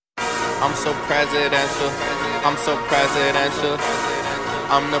I'm so presidential. I'm so presidential.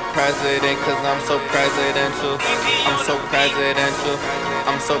 I'm the president cause I'm so presidential. I'm so presidential.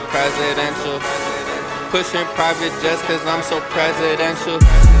 I'm so presidential. Pushing private jets cause I'm so presidential.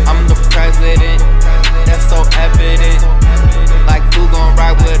 I'm the president, that's so evident. Like who gon'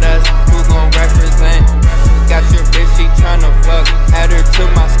 ride with us, who gon' represent. Got your bitch, she tryna fuck, add her to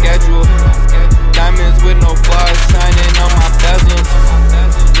my schedule. Diamonds with no flaws, shining on my bezels.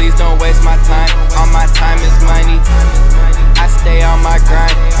 Please don't waste my time, all my time is money. I stay on my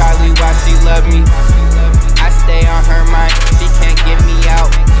grind, probably why she love me. I stay on her mind, she can't get me out.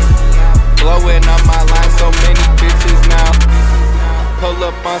 Blowing up my line, so many bitches now. Pull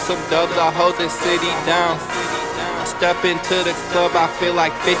up on some dubs, I hold the city down. Step into the club, I feel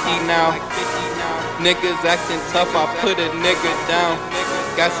like 50 now. Niggas acting tough, I put a nigga down.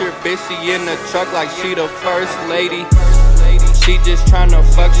 Got your bitch, she in the truck like she the first lady. She just tryna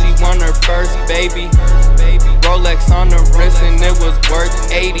fuck, she want her first baby. Rolex on the wrist and it was worth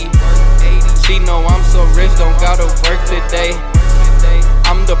 80. She know I'm so rich, don't gotta work today.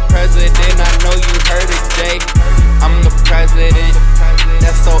 I'm the president, I know you heard it, Jay. I'm the president,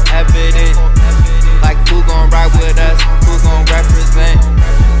 that's so evident. Like who gon' ride with us, who gon' represent.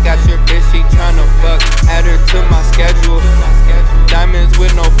 Got your bitch, she tryna fuck, add her to my schedule. Diamonds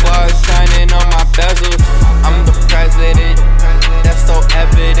with no flaws, shining on my bezels. I'm the president, that's so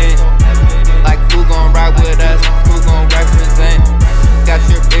evident. Like who gon' ride with us, who gon' represent. Got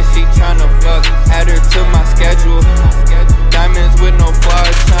your bitch, she tryna fuck, add her to my schedule. Diamonds with no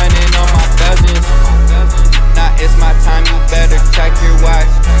flaws, shining on my bezels. Now it's my time, you better check your watch.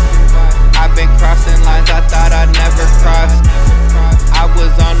 I've been crossing lines I thought I'd never cross. I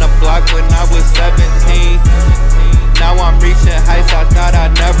was on the block when I was 17. Now I'm reaching heights I thought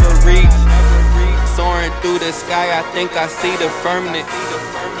I'd never reach. Soaring through the sky, I think I see the firmament.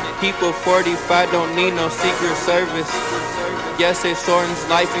 People 45 don't need no secret service. Yes, it shortens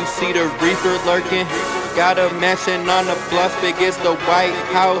life, you see the reaper lurking. Got a mansion on the bluff, big as the White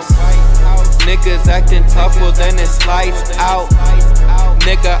House. Niggas acting tough, well then it slides out.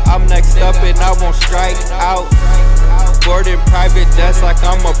 Nigga, I'm next up and I won't strike out. Boarding private jets like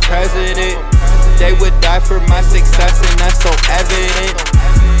I'm a president. They would die for my success and that's so evident.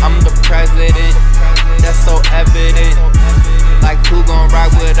 I'm the president, that's so evident. Like who gon'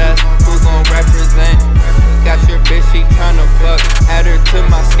 ride with us, who gon' represent. Got your bitch, she tryna fuck, add her to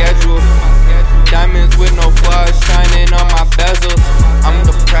my schedule. Diamonds with no flaws, shining on my bezels. I'm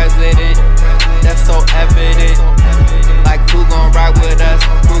the president, that's so evident. Like who gon' ride with us,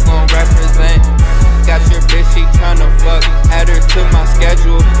 who gon' represent. Got your bitch, she tryna fuck, add her to my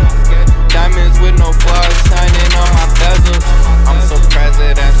schedule. Diamonds with no flaws, shining on my bezels. I'm so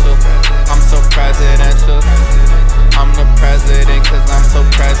presidential, I'm so presidential. I'm the president cause I'm so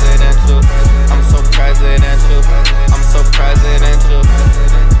presidential. I'm so presidential, I'm so presidential.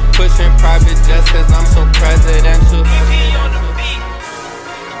 Pushing private jets cause I'm so presidential.